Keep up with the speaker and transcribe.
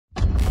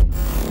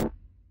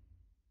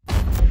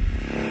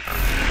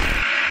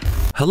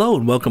Hello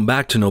and welcome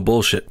back to No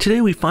Bullshit. Today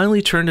we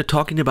finally turn to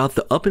talking about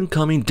the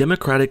up-and-coming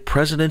Democratic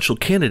presidential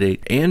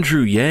candidate,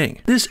 Andrew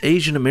Yang. This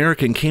Asian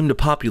American came to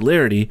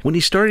popularity when he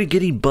started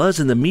getting buzz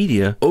in the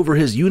media over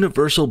his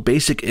universal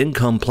basic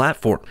income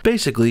platform.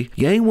 Basically,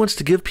 Yang wants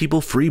to give people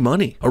free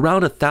money,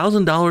 around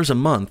 $1,000 a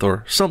month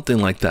or something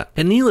like that.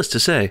 And needless to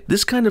say,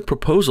 this kind of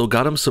proposal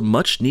got him some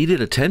much-needed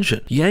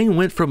attention. Yang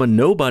went from a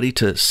nobody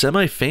to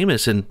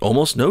semi-famous in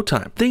almost no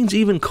time. Things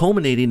even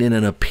culminating in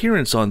an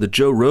appearance on the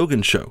Joe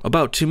Rogan show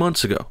about 2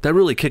 months ago that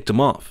really kicked him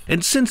off.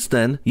 And since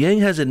then, Yang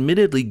has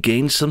admittedly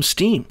gained some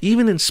steam,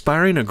 even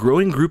inspiring a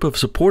growing group of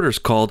supporters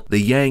called the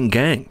Yang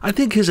Gang. I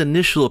think his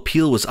initial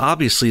appeal was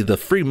obviously the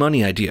free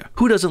money idea.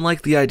 Who doesn't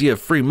like the idea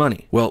of free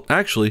money? Well,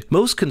 actually,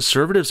 most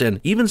conservatives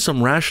and even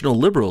some rational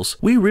liberals,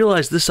 we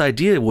realized this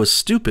idea was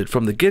stupid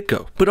from the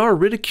get-go. But our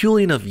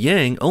ridiculing of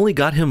Yang only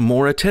got him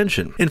more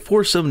attention. And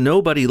for some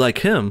nobody like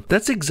him,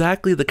 that's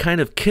exactly the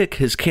kind of kick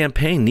his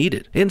campaign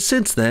needed. And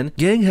since then,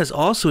 Yang has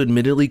also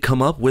admittedly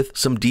come up with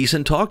some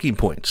decent talking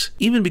points,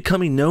 even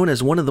becoming known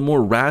as one of the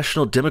more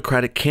rational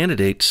Democratic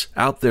candidates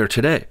out there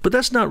today. But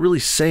that's not really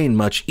saying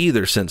much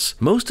either, since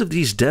most of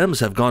these Dems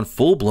have gone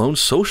full-blown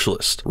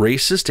socialist,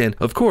 racist, and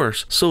of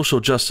course,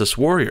 social justice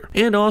warrior.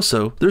 And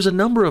also, there's a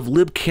number of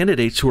lib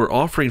candidates who are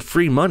offering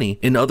free money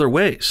in other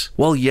ways.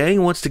 While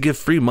Yang wants to give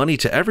free money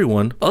to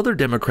everyone, other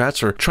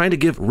Democrats are trying to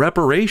give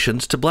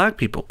reparations to black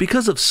people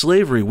because of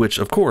slavery, which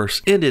of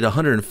course ended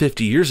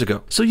 150 years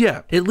ago. So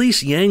yeah, at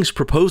least Yang's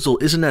proposal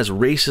isn't as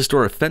racist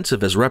or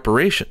offensive as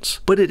reparations,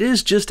 but it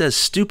is just as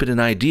stupid an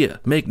idea,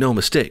 make no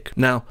mistake.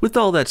 Now, with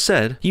all that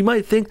said, you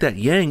might think that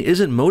Yang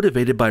isn't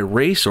motivated by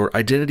race or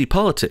identity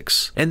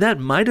politics, and that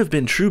might have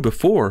been true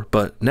before,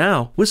 but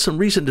now, with some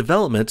recent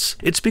developments,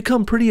 it's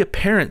become pretty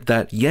apparent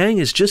that Yang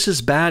is just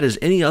as bad as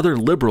any other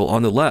liberal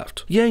on the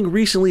left. Yang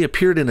recently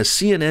appeared in a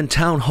CNN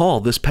town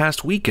hall this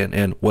past weekend,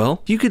 and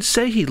well, you could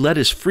say he let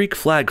his freak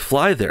flag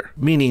fly there,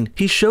 meaning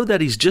he showed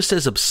that he's just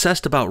as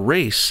obsessed about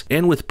race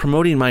and with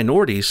promoting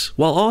minorities,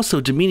 while also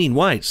demeaning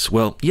whites.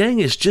 Well, Yang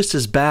is just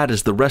as bad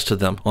as the rest of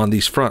them on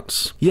these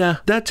fronts. Yeah,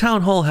 that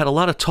town hall had a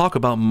lot of talk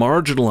about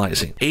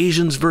marginalizing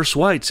Asians versus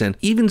whites, and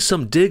even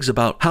some digs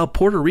about how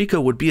Puerto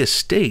Rico would be a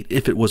state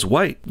if it was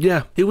white.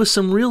 Yeah, it was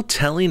some real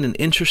telling and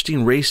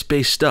interesting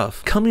race-based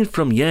stuff coming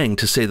from Yang,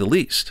 to say the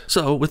least.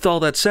 So, with all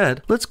that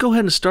said, let's go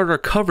ahead and start our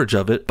coverage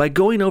of it by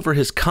going over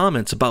his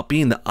comments about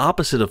being the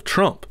opposite of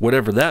Trump,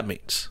 whatever that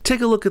means.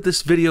 Take a look at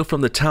this video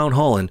from the town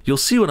hall and you'll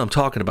see what I'm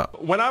talking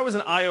about. When I was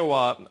in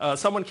Iowa,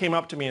 someone came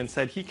up to me and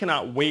said he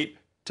cannot wait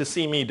to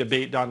see me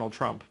debate Donald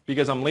Trump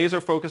because I'm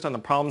laser focused on the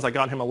problems that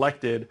got him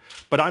elected,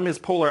 but I'm his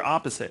polar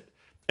opposite.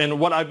 And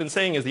what I've been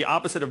saying is the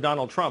opposite of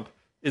Donald Trump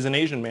is an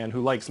Asian man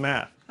who likes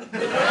math.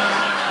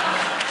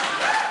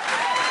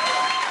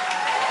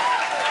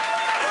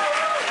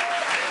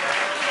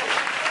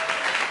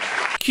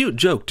 Cute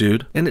joke,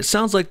 dude. And it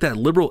sounds like that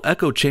liberal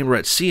echo chamber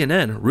at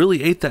CNN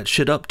really ate that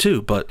shit up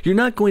too, but you're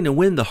not going to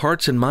win the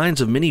hearts and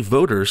minds of many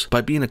voters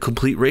by being a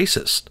complete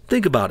racist.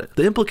 Think about it.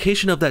 The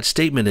implication of that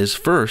statement is,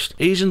 first,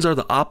 Asians are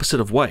the opposite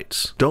of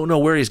whites. Don't know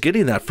where he's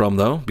getting that from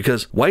though,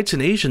 because whites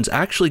and Asians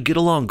actually get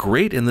along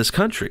great in this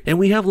country, and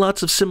we have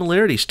lots of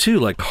similarities too,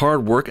 like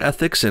hard work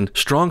ethics and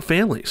strong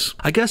families.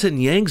 I guess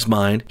in Yang's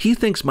mind, he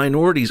thinks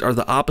minorities are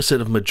the opposite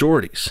of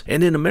majorities,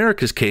 and in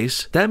America's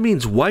case, that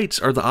means whites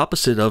are the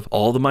opposite of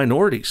all the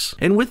minorities.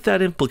 And with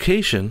that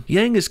implication,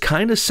 Yang is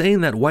kinda saying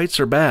that whites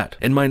are bad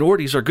and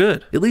minorities are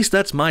good. At least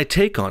that's my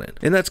take on it.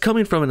 And that's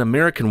coming from an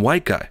American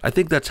white guy. I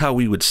think that's how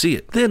we would see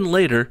it. Then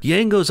later,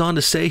 Yang goes on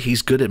to say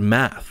he's good at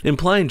math,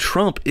 implying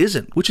Trump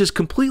isn't, which is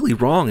completely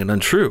wrong and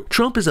untrue.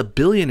 Trump is a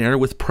billionaire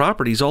with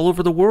properties all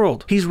over the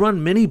world. He's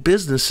run many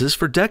businesses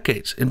for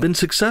decades and been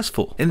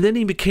successful. And then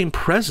he became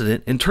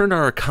president and turned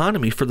our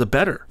economy for the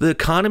better. The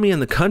economy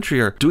and the country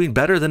are doing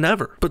better than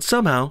ever. But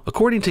somehow,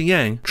 according to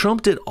Yang,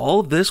 Trump did all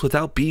of this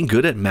without being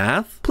good at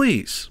math?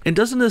 Please. And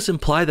doesn't this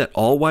imply that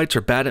all whites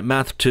are bad at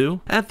math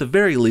too? At the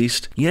very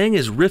least, Yang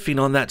is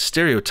riffing on that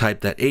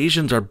stereotype that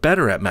Asians are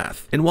better at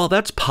math. And while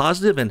that's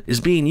positive and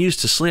is being used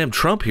to slam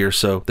Trump here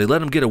so they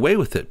let him get away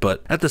with it,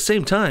 but at the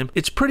same time,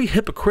 it's pretty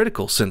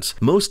hypocritical since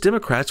most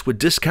Democrats would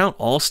discount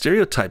all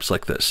stereotypes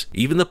like this,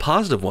 even the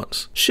positive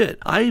ones. Shit,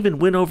 I even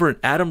went over an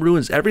Adam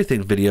Ruins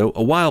Everything video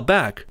a while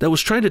back that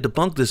was trying to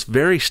debunk this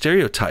very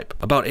stereotype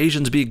about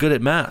Asians being good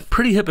at math.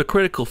 Pretty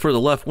hypocritical for the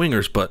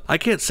left-wingers, but I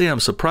can't say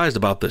I'm surprised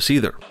about this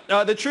either.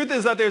 The truth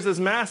is that there's this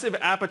massive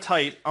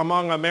appetite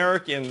among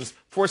Americans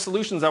for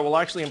solutions that will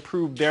actually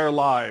improve their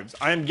lives.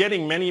 I am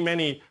getting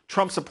many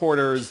Trump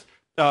supporters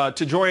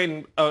to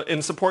join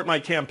and support my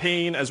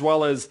campaign, as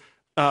well as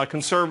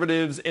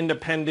conservatives,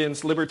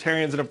 independents,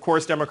 libertarians, and of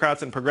course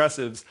Democrats and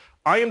progressives.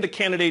 I am the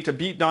candidate to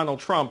beat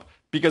Donald Trump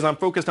because I'm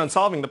focused on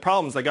solving the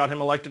problems that got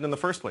him elected in the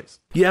first place.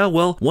 Yeah,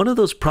 well, one of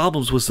those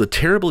problems was the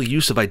terrible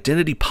use of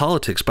identity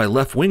politics by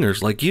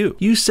left-wingers like you.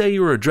 You say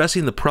you were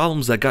addressing the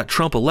problems that got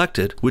Trump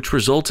elected, which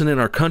resulted in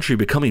our country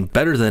becoming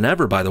better than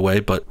ever, by the way,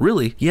 but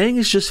really, Yang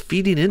is just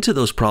feeding into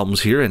those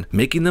problems here and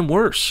making them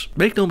worse.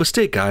 Make no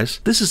mistake, guys,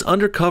 this is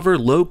undercover,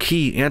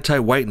 low-key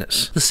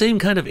anti-whiteness. The same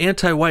kind of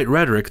anti-white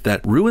rhetoric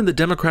that ruined the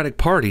Democratic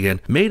Party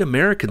and made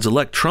Americans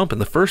elect Trump in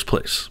the first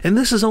place. And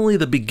this is only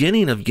the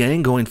beginning of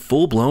Yang going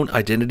full-blown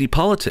identity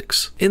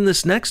politics. In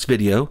this next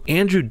video,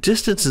 Andrew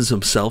distances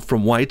himself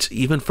from whites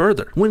even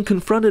further when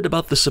confronted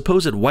about the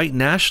supposed white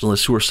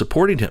nationalists who are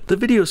supporting him. The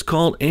video is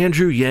called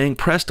Andrew Yang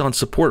Pressed on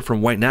Support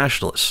from White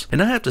Nationalists.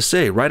 And I have to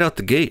say, right out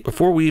the gate,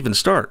 before we even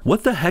start,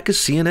 what the heck is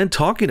CNN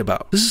talking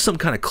about? This is some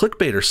kind of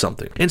clickbait or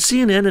something. And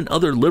CNN and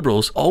other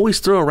liberals always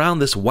throw around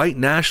this white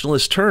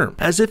nationalist term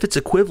as if it's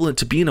equivalent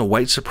to being a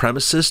white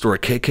supremacist or a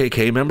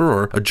KKK member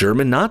or a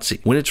German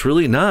Nazi, when it's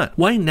really not.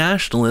 White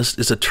nationalist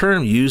is a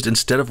term used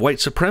instead of white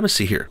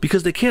supremacy here,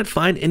 because they can't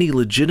find any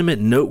legitimate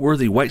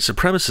noteworthy white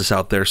supremacists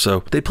out there,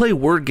 so they play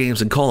word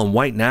games and call them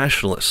white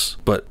nationalists.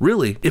 But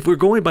really, if we're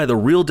going by the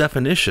real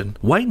definition,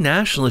 white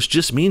nationalist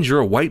just means you're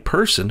a white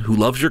person who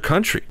loves your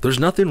country. There's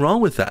nothing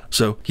wrong with that.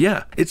 So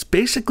yeah, it's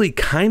basically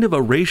kind of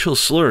a racial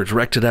slur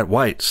directed at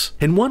whites.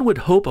 And one would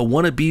hope a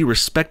wannabe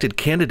respected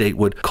candidate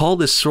would call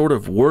this sort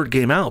of word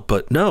game out,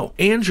 but no.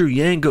 Andrew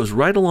Yang goes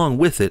right along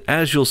with it,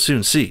 as you'll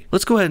soon see.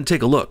 Let's go ahead and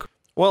take a look.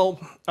 Well,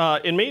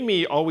 it made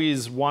me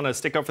always want to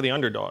stick up for the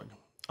underdog,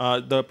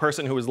 the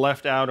person who was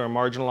left out or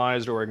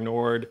marginalized or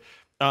ignored.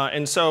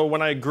 And so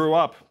when I grew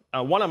up,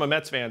 one, I'm a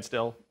Mets fan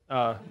still,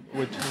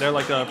 which they're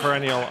like a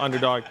perennial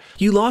underdog.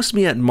 You lost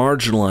me at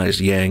marginalized,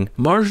 Yang.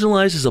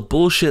 Marginalized is a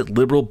bullshit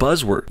liberal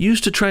buzzword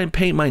used to try and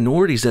paint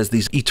minorities as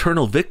these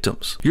eternal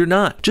victims. You're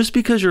not. Just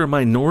because you're a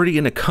minority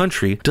in a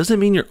country doesn't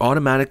mean you're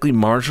automatically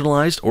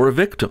marginalized or a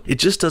victim. It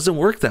just doesn't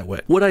work that way.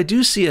 What I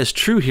do see as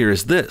true here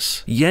is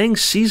this. Yang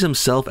sees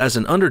himself as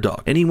an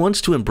underdog, and he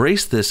wants to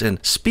embrace this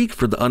and speak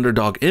for the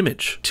underdog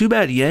image. Too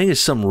bad Yang is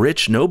some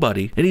rich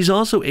nobody, and he's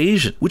also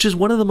Asian, which is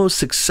one of the most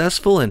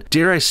successful and,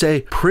 dare I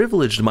say,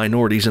 privileged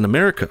minorities in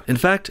America. In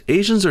fact,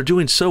 Asians are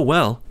doing so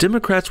well,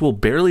 Democrats will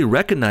barely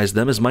recognize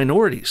them as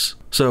minorities.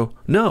 So,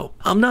 no,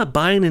 I'm not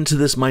buying into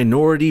this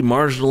minority,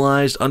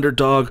 marginalized,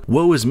 underdog,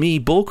 woe is me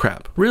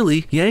bullcrap.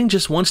 Really, Yang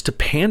just wants to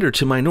pander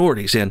to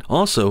minorities, and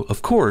also,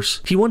 of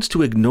course, he wants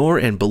to ignore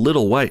and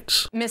belittle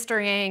whites.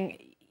 Mr. Yang,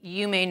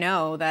 you may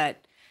know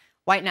that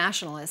white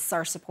nationalists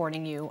are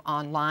supporting you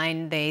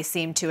online. They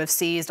seem to have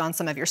seized on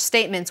some of your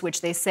statements,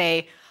 which they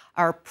say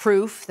are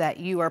proof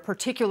that you are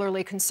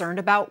particularly concerned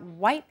about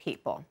white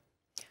people.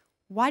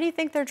 Why do you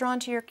think they're drawn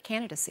to your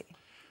candidacy?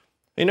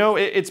 You know,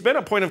 it's been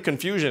a point of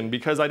confusion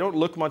because I don't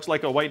look much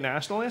like a white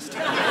nationalist.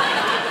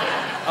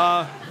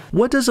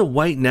 What does a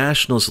white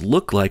nationalist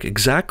look like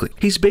exactly?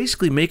 He's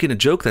basically making a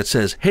joke that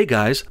says, hey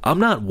guys, I'm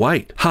not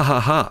white, ha ha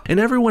ha. And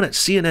everyone at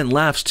CNN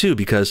laughs too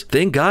because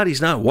thank God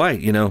he's not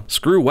white, you know,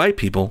 screw white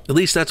people. At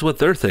least that's what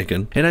they're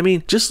thinking. And I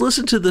mean, just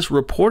listen to this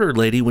reporter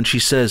lady when she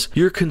says,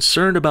 you're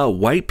concerned about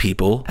white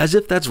people, as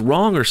if that's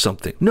wrong or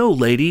something. No,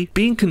 lady,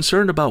 being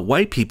concerned about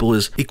white people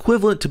is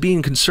equivalent to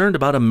being concerned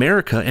about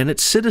America and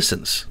its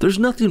citizens. There's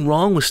nothing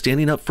wrong with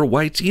standing up for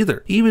whites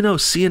either, even though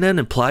CNN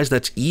implies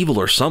that's evil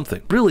or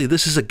something. Really,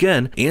 this is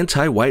again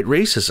anti-white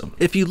racism.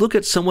 If you look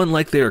at someone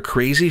like they are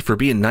crazy for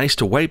being nice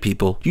to white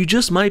people, you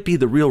just might be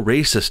the real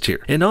racist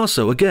here. And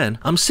also, again,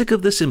 I'm sick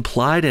of this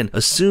implied and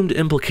assumed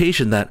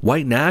implication that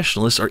white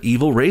nationalists are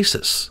evil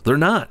racists. They're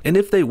not. And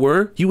if they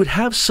were, you would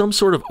have some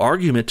sort of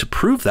argument to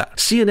prove that.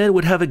 CNN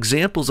would have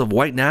examples of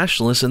white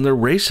nationalists and their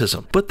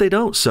racism, but they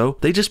don't, so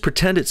they just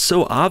pretend it's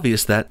so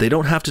obvious that they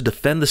don't have to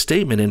defend the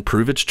statement and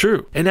prove it's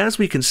true. And as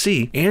we can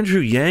see,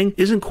 Andrew Yang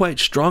isn't quite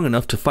strong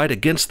enough to fight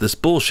against this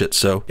bullshit,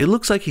 so it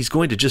looks like he's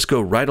going to just go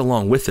right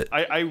along with it.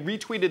 I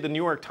retweeted the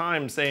New York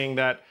Times saying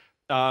that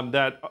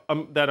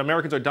that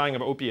Americans are dying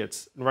of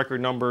opiates in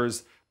record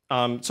numbers,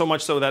 so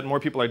much so that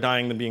more people are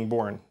dying than being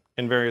born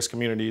in various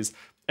communities.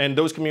 And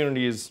those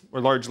communities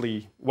were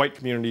largely white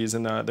communities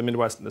in the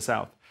Midwest and the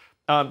South.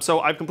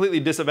 So I've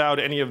completely disavowed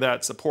any of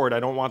that support. I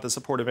don't want the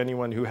support of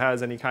anyone who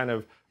has any kind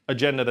of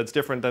agenda that's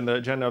different than the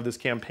agenda of this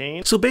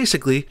campaign. So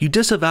basically, you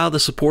disavow the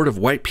support of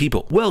white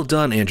people. Well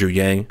done, Andrew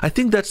Yang. I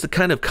think that's the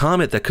kind of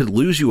comment that could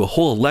lose you a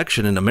whole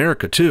election in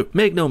America too.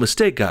 Make no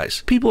mistake,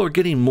 guys. People are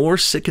getting more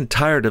sick and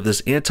tired of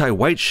this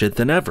anti-white shit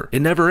than ever.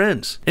 It never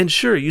ends. And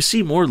sure, you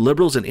see more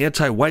liberals and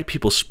anti-white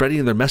people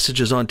spreading their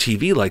messages on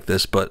TV like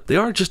this, but they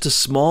are just a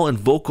small and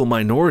vocal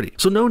minority.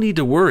 So no need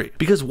to worry,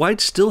 because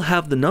whites still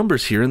have the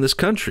numbers here in this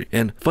country.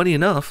 And funny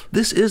enough,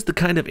 this is the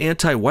kind of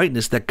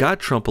anti-whiteness that got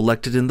Trump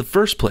elected in the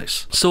first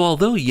place. So So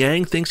although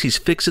Yang thinks he's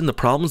fixing the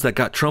problems that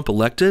got Trump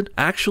elected,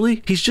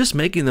 actually, he's just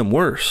making them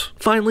worse.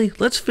 Finally,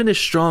 let's finish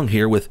strong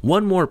here with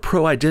one more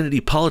pro-identity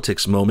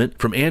politics moment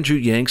from Andrew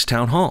Yang's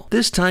town hall.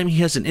 This time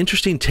he has an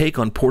interesting take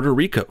on Puerto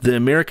Rico, the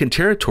American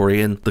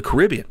territory in the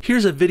Caribbean.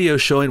 Here's a video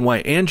showing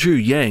why Andrew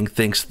Yang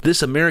thinks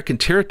this American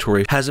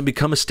territory hasn't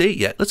become a state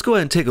yet. Let's go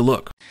ahead and take a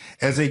look.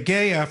 As a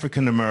gay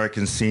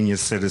African-American senior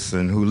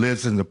citizen who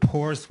lives in the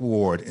poorest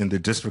ward in the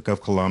District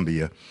of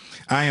Columbia,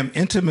 I am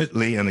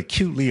intimately and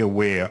acutely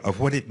aware of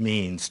what it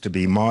means to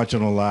be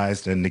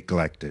marginalized and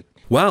neglected.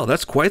 Wow,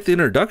 that's quite the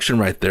introduction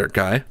right there,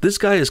 guy. This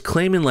guy is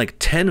claiming like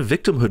 10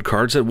 victimhood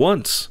cards at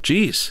once.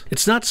 Jeez.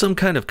 It's not some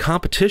kind of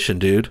competition,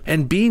 dude.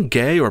 And being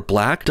gay or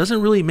black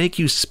doesn't really make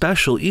you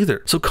special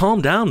either. So calm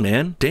down,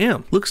 man.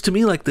 Damn. Looks to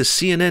me like the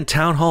CNN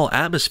town hall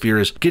atmosphere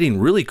is getting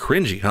really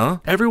cringy, huh?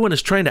 Everyone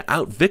is trying to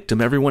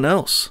out-victim everyone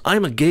else.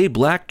 I'm a gay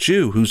black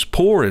Jew who's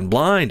poor and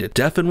blind and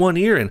deaf in one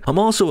ear, and I'm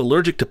also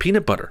allergic to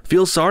peanut butter.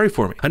 Feel sorry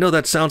for me. I know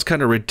that sounds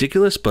kind of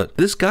ridiculous, but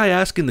this guy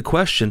asking the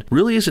question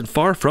really isn't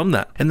far from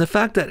that. And the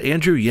fact that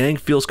Andrew Yang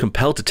feels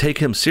compelled to take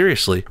him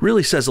seriously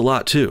really says a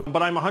lot too.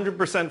 But I'm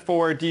 100%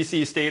 for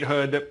DC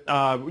statehood.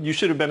 You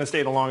should have been a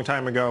state a long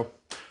time ago.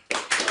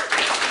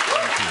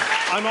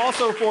 I'm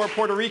also for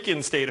Puerto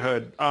Rican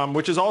statehood,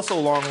 which is also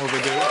long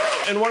overdue.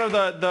 And one of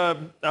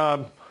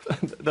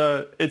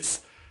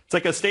it's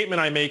like a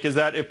statement I make is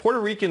that if Puerto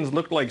Ricans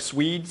looked like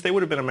Swedes, they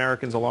would have been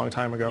Americans a long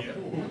time ago.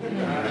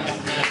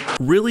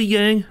 Really,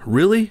 Yang?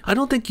 Really? I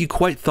don't think you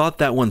quite thought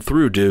that one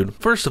through, dude.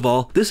 First of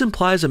all, this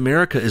implies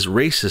America is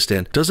racist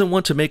and doesn't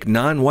want to make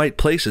non-white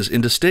places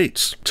into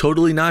states.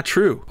 Totally not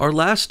true. Our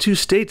last two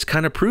states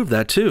kind of prove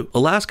that too.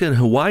 Alaska and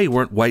Hawaii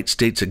weren't white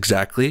states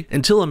exactly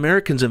until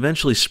Americans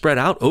eventually spread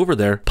out over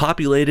there,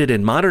 populated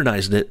and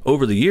modernized it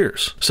over the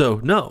years.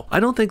 So no, I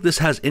don't think this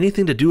has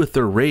anything to do with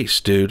their race,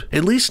 dude.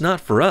 At least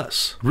not for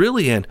us.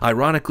 Really, and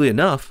ironically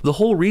enough, the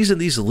whole reason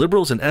these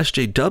liberals and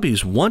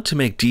SJWs want to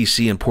make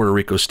DC and Puerto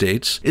Rico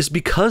states is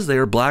because they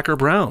are black or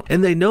brown,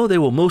 and they know they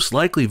will most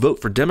likely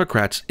vote for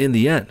Democrats in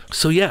the end.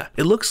 So yeah,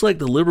 it looks like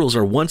the liberals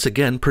are once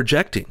again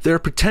projecting. They're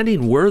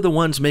pretending we're the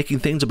ones making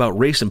things about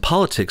race and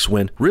politics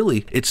when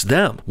really it's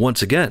them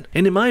once again.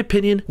 And in my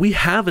opinion, we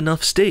have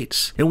enough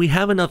states and we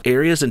have enough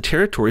areas and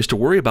territories to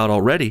worry about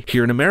already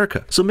here in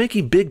America. So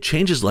making big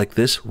changes like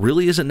this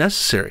really isn't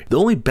necessary. The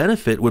only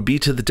benefit would be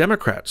to the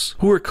Democrats,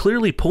 who are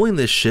clearly pulling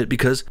this shit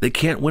because they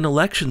can't win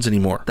elections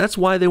anymore. That's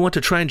why they want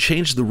to try and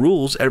change the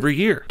rules every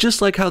year.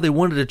 Just like how they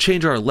wanted to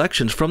change our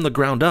elections from the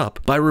ground up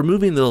by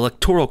removing the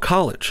Electoral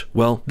College.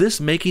 Well, this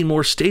making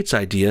more states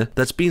idea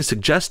that's being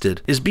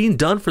suggested is being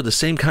done for the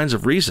same kinds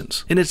of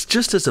reasons. And it's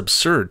just as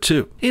absurd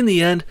too. In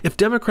the end, if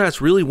Democrats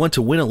really want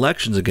to win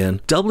elections again,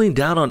 doubling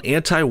down on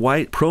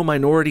anti-white,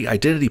 pro-minority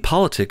identity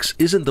politics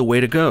isn't the way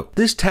to go.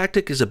 This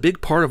tactic is a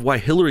big part of why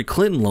Hillary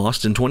Clinton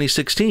lost in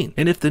 2016.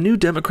 And if the new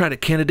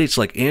Democratic candidates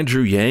like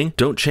Andrew Yang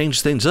don't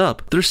change things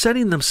up, they're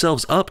setting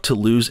themselves up to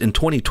lose in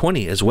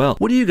 2020 as well.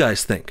 What do you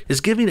guys think?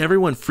 Is giving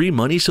everyone free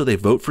money so they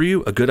vote for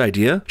you a good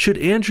idea? Should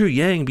Andrew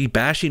Yang be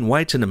bashing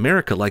whites in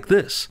America like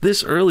this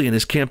early in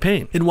his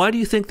campaign? And why do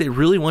you think they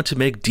really want to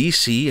make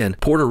DC and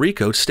Puerto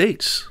Rico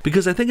states?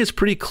 Because I think it's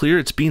pretty clear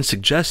it's being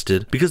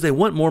suggested because they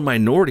want more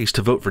minorities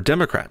to vote for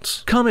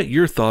Democrats. Comment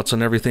your thoughts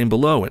on everything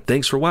below, and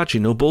thanks for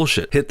watching No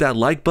Bullshit. Hit that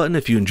like button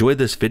if you enjoyed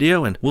this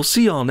video, and we'll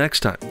see y'all next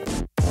time.